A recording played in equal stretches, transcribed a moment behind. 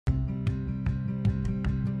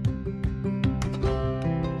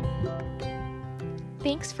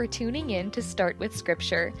Thanks for tuning in to Start with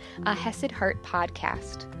Scripture, a Hesed Heart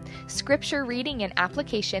podcast. Scripture reading and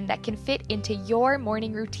application that can fit into your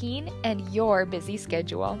morning routine and your busy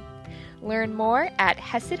schedule. Learn more at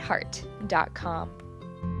hesedheart.com.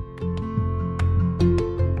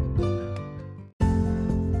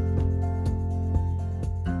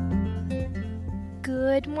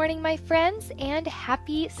 Good morning, my friends, and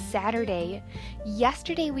happy Saturday.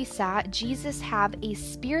 Yesterday we saw Jesus have a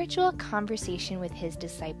spiritual conversation with his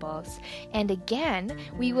disciples, and again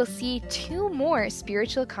we will see two more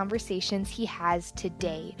spiritual conversations he has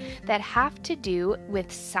today that have to do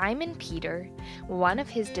with Simon Peter, one of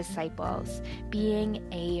his disciples, being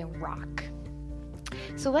a rock.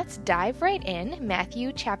 So let's dive right in.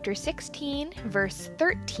 Matthew chapter 16, verse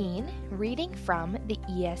 13, reading from the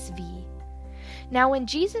ESV. Now when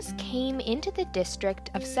Jesus came into the district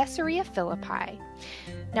of Caesarea Philippi.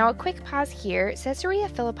 Now a quick pause here. Caesarea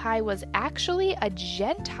Philippi was actually a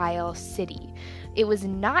Gentile city. It was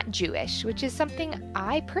not Jewish, which is something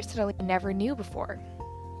I personally never knew before.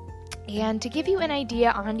 And to give you an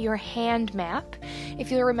idea on your hand map,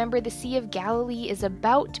 if you'll remember, the Sea of Galilee is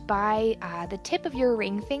about by the tip of your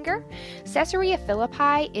ring finger. Caesarea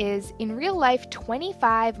Philippi is in real life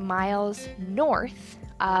 25 miles north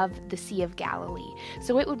of the Sea of Galilee.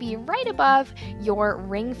 So it would be right above your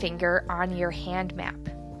ring finger on your hand map.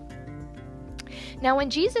 Now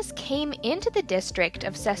when Jesus came into the district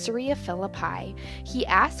of Caesarea Philippi, he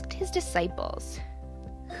asked his disciples,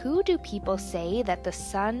 "Who do people say that the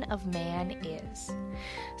Son of Man is?"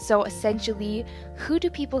 So essentially, who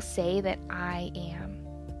do people say that I am?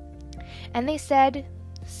 And they said,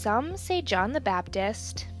 "Some say John the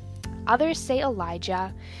Baptist, others say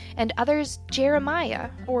Elijah, and others Jeremiah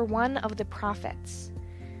or one of the prophets."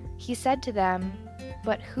 He said to them,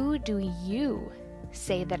 "But who do you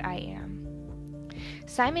say that I am?"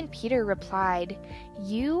 Simon Peter replied,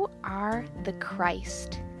 "You are the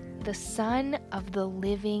Christ, the Son of the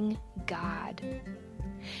living God."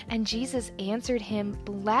 And Jesus answered him,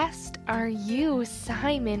 "Blessed are you,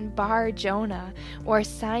 Simon Bar-Jonah, or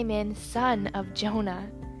Simon, son of Jonah.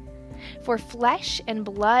 For flesh and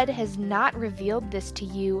blood has not revealed this to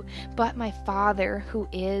you, but my Father who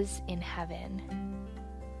is in heaven."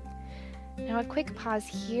 Now a quick pause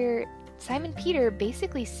here. Simon Peter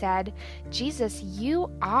basically said, "Jesus, you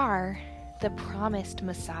are the promised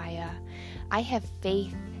Messiah. I have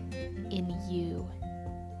faith in you."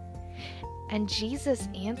 And Jesus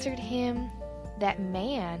answered him that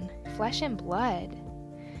man, flesh and blood,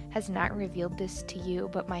 has not revealed this to you,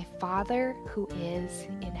 but my Father who is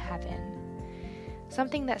in heaven.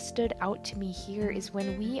 Something that stood out to me here is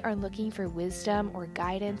when we are looking for wisdom or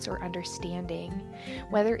guidance or understanding,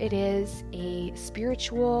 whether it is a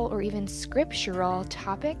spiritual or even scriptural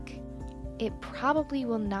topic, it probably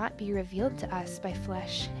will not be revealed to us by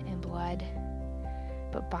flesh and blood,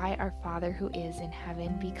 but by our Father who is in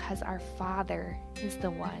heaven, because our Father is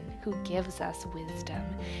the one who gives us wisdom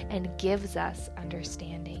and gives us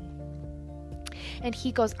understanding. And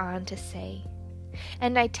he goes on to say,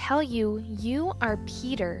 "And I tell you, you are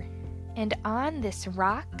Peter, and on this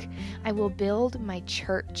rock I will build my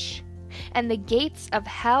church, and the gates of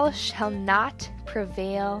hell shall not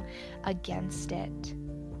prevail against it."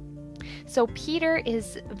 So Peter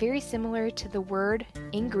is very similar to the word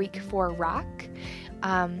in Greek for rock.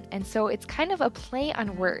 And so it's kind of a play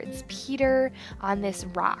on words. Peter, on this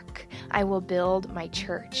rock, I will build my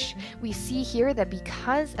church. We see here that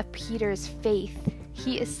because of Peter's faith,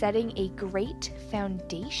 he is setting a great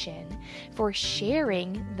foundation for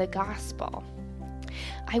sharing the gospel.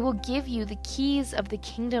 "I will give you the keys of the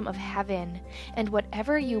kingdom of heaven, and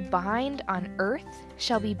whatever you bind on earth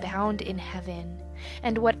shall be bound in heaven,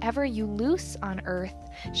 and whatever you loose on earth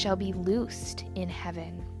shall be loosed in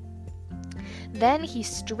heaven." Then he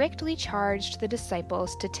strictly charged the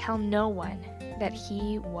disciples to tell no one that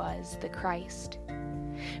he was the Christ.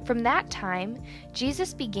 From that time,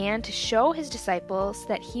 Jesus began to show his disciples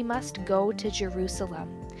that he must go to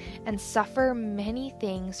Jerusalem and suffer many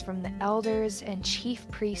things from the elders and chief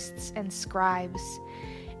priests and scribes,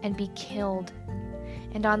 and be killed,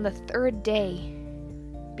 and on the third day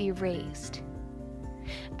be raised.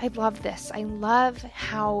 I love this. I love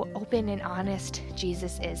how open and honest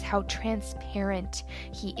Jesus is, how transparent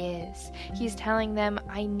he is. He's telling them,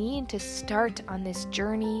 I need to start on this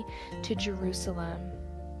journey to Jerusalem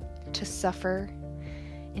to suffer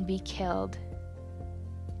and be killed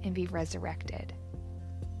and be resurrected.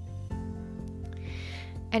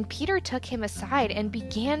 And Peter took him aside and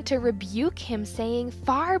began to rebuke him, saying,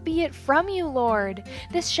 "Far be it from you, Lord.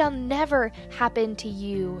 This shall never happen to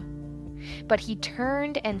you." But he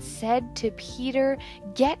turned and said to Peter,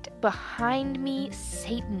 "Get behind me,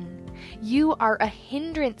 Satan. You are a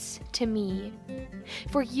hindrance to me.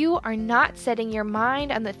 For you are not setting your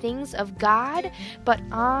mind on the things of God, but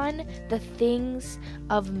on the things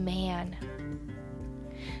of man."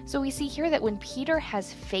 So we see here that when Peter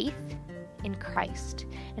has faith in Christ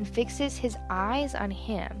and fixes his eyes on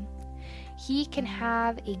him, he can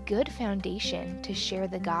have a good foundation to share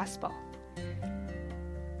the gospel.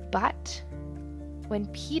 But when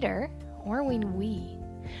Peter, or when we,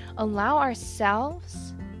 allow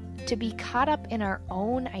ourselves to be caught up in our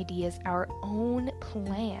own ideas, our own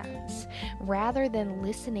plans, rather than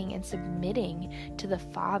listening and submitting to the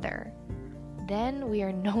Father, then we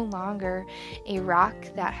are no longer a rock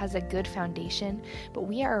that has a good foundation, but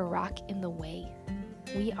we are a rock in the way.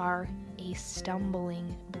 We are a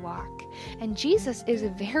stumbling block. And Jesus is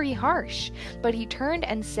very harsh, but he turned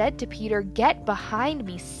and said to Peter, "Get behind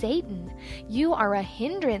me, Satan. You are a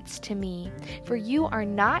hindrance to me, for you are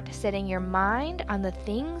not setting your mind on the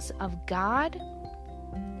things of God,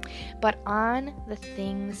 but on the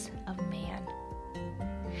things of man."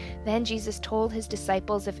 Then Jesus told his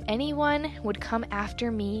disciples, "If anyone would come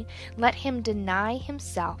after me, let him deny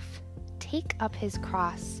himself, take up his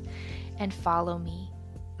cross, and follow me.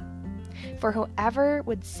 For whoever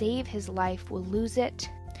would save his life will lose it,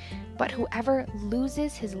 but whoever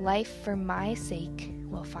loses his life for my sake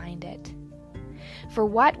will find it. For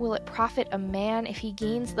what will it profit a man if he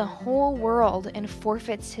gains the whole world and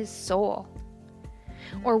forfeits his soul?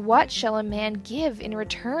 Or what shall a man give in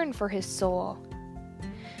return for his soul?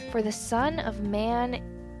 For the Son of Man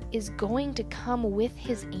is going to come with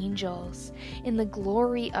his angels in the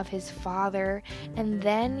glory of his Father, and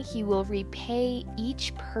then he will repay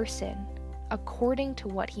each person according to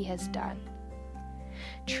what he has done.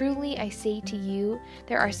 Truly I say to you,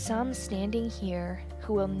 there are some standing here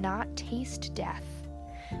who will not taste death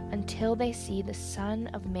until they see the Son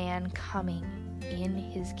of Man coming in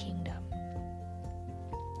his kingdom."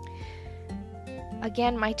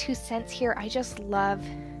 Again, my 2 cents here, I just love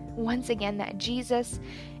once again that Jesus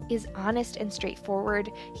is honest and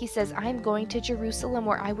straightforward. He says, "I'm going to Jerusalem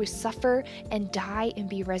where I will suffer and die and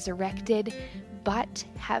be resurrected, but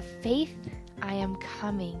have faith, I am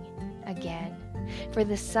coming again. For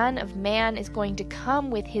the Son of Man is going to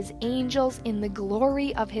come with his angels in the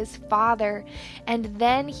glory of his Father, and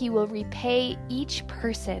then he will repay each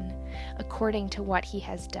person according to what he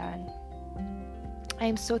has done." I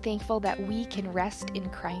am so thankful that we can rest in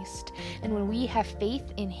Christ, and when we have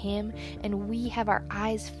faith in him and we have our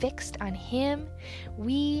eyes fixed on him,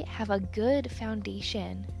 we have a good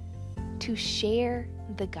foundation to share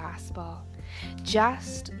the gospel.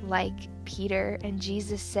 Just like Peter, and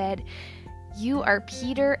Jesus said, "You are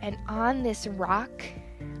Peter, and on this rock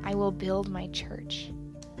I will build my church."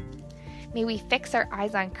 May we fix our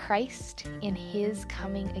eyes on Christ in his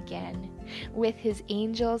coming again, with his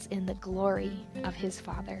angels in the glory of his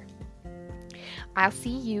Father. I'll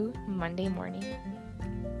see you Monday morning.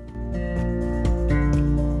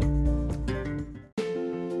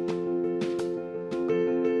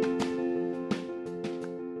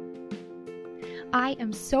 I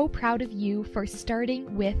am so proud of you for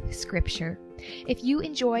starting with Scripture. If you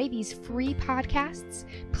enjoy these free podcasts,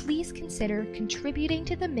 please consider contributing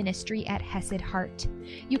to the ministry at Hesed Heart.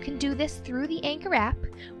 You can do this through the Anchor app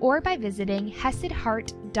or by visiting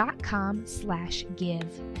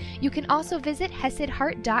hesedheart.com/give. You can also visit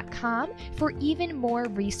hesedheart.com for even more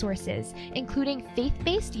resources, including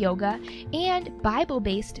faith-based yoga and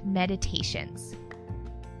Bible-based meditations.